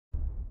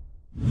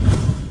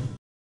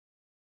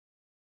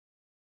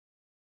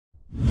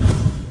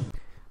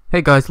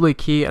Hey guys, Luke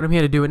here, and I'm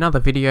here to do another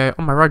video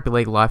on my Rugby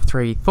League Live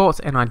 3 thoughts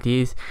and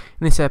ideas.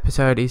 And this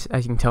episode is,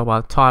 as you can tell by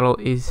the title,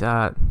 is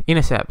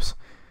Intercepts.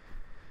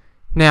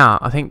 Now,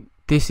 I think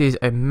this is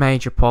a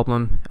major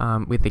problem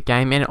with the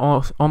game, and it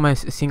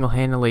almost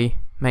single-handedly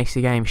makes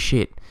the game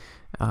shit.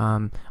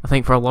 I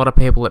think for a lot of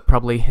people it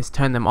probably has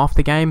turned them off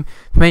the game.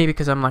 For me,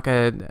 because I'm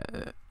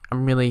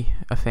really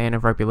a fan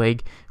of Rugby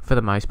League for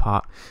the most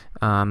part.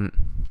 I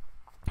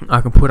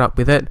can put up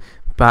with it.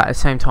 But at the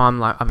same time,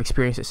 like, I've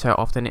experienced it so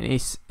often, it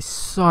is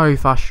so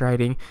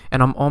frustrating,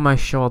 and I'm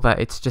almost sure that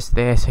it's just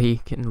there so you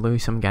can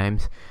lose some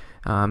games,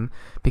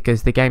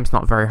 because the game's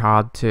not very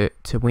hard to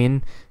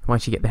win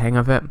once you get the hang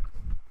of it,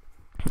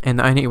 and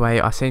the only way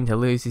I seem to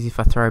lose is if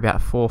I throw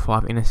about 4 or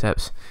 5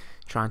 intercepts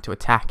trying to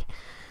attack.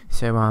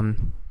 So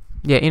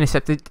yeah,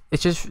 intercepted,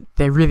 it's just,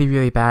 they're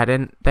really bad,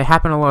 and they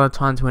happen a lot of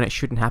times when it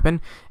shouldn't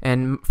happen,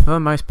 and for the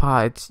most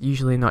part it's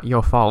usually not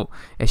your fault.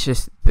 It's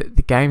just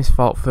the game's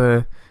fault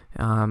for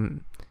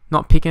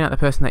not picking out the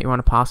person that you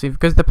want to pass with,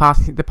 because the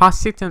pass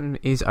system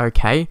is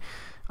okay.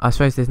 I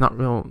suppose there's not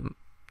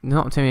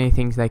too many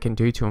things they can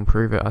do to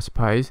improve it, I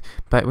suppose,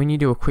 but when you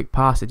do a quick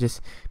pass it just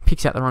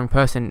picks out the wrong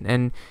person,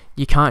 and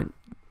you can't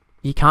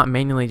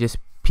manually just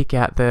pick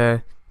out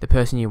the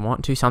person you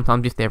want to.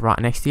 Sometimes if they're right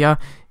next to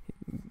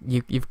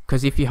you,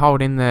 because if you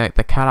hold in the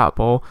cut-out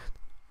ball,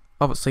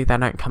 obviously they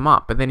don't come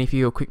up, but then if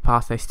you do a quick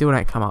pass they still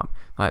don't come up,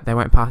 like they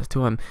won't pass it to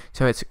them.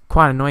 So it's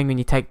quite annoying when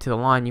you take to the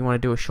line, you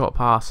want to do a short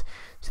pass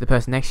to the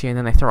person next to you, and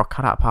then they throw a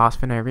cut-out pass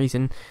for no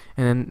reason,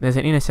 and then there's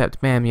an intercept,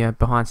 bam, you're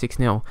behind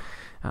 6-0,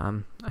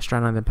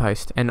 straight on the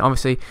post. And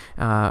obviously,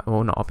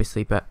 well, not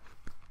obviously, but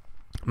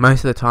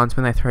most of the times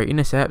when they throw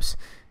intercepts,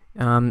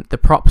 the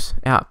props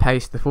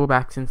outpace the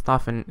fullbacks and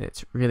stuff, and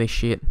it's really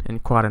shit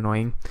and quite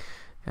annoying,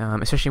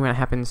 especially when it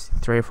happens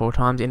 3 or 4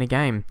 times in a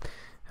game.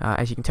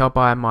 As you can tell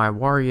by my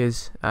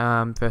Warriors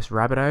versus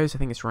Rabbitohs, I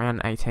think it's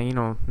round 18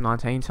 or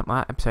 19, something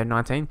like that, episode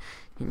 19.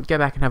 You can go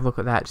back and have a look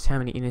at that, just how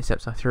many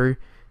intercepts I threw,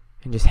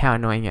 and just how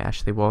annoying it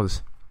actually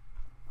was.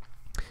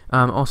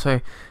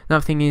 Also,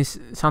 another thing is,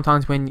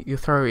 sometimes when you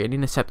throw an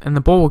intercept and the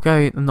ball will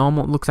go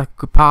normal, it looks like a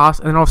good pass,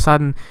 and then all of a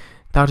sudden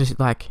they'll just,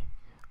 like,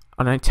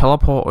 I don't know,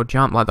 teleport or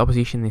jump, like the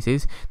opposition this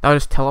is. They'll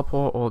just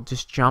teleport or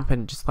just jump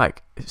and just,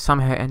 like,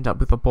 somehow end up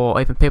with the ball.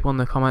 Even people in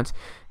the comments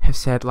have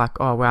said, like,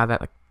 oh wow,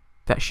 that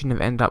shouldn't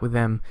have ended up with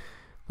them.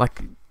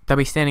 Like, they'll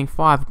be standing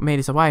 5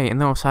 meters away,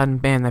 and then all of a sudden,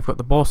 bam, they've got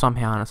the ball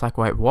somehow, and it's like,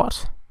 wait,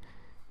 what?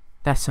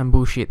 That's some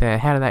bullshit there.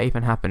 How did that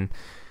even happen?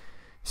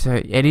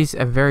 So it is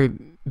a very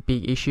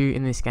big issue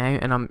in this game,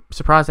 and I'm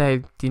surprised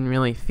they didn't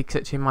really fix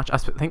it too much. I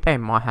think they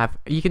might have.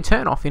 You can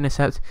turn off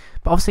intercepts,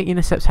 but obviously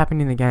intercepts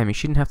happen in the game. You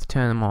shouldn't have to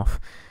turn them off,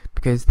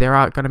 because there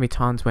are going to be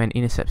times when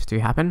intercepts do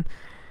happen.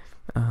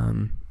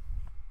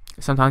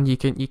 Sometimes you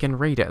can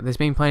read it. There's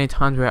been plenty of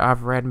times where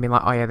I've read and been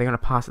like, oh yeah, they're going to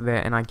pass it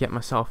there, and I get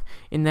myself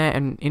in there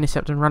and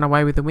intercept and run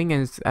away with the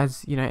wingers,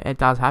 as you know, it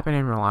does happen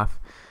in real life.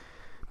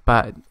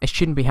 But it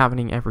shouldn't be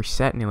happening every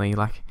set nearly.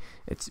 Like,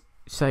 it's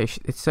so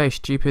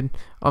stupid.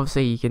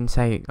 Obviously you can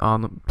say,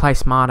 oh, play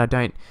smarter,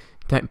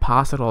 don't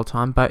pass it all the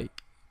time, but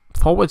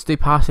forwards do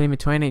pass it in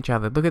between each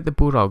other. Look at the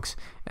Bulldogs,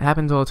 it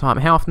happens all the time.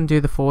 How often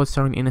do the forwards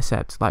throw an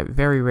intercept? Like,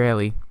 very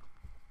rarely.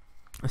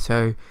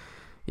 So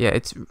yeah,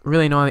 it's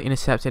really annoying, the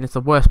intercepts, and it's the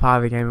worst part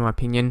of the game in my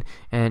opinion.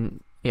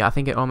 And yeah, I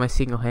think it almost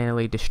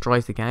single-handedly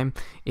destroys the game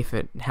if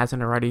it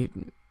hasn't already.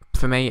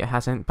 For me it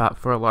hasn't, but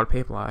for a lot of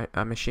people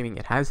I'm assuming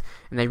it has,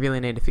 and they really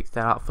need to fix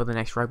that up for the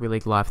next Rugby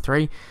League Live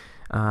 3.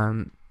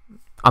 I'm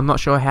not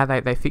sure how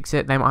they fix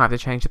it. They might have to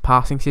change the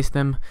passing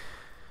system.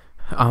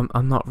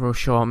 I'm not real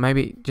sure.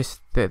 Maybe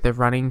just the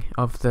running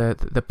of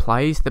the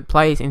plays. The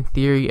plays in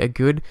theory are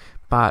good,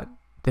 but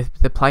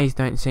the plays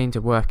don't seem to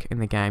work in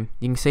the game.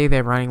 You can see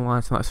their running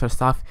lines and that sort of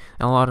stuff,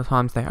 and a lot of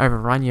times they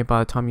overrun you by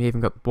the time you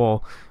even got the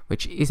ball,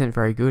 which isn't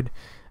very good.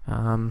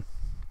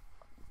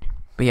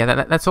 But yeah,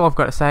 that's all I've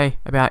got to say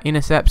about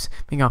intercepts.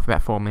 Been going for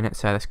about 4 minutes,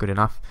 so that's good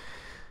enough.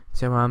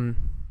 So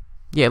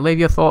yeah, leave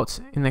your thoughts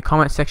in the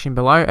comment section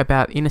below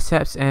about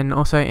intercepts, and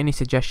also any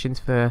suggestions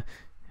for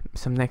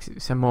some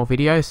more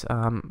videos.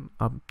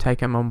 I'll take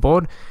them on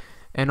board,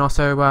 and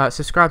also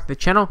subscribe to the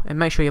channel, and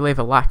make sure you leave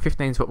a like.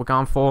 15 is what we're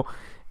going for,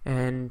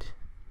 and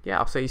yeah,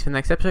 I'll see you for the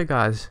next episode,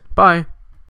 guys. Bye.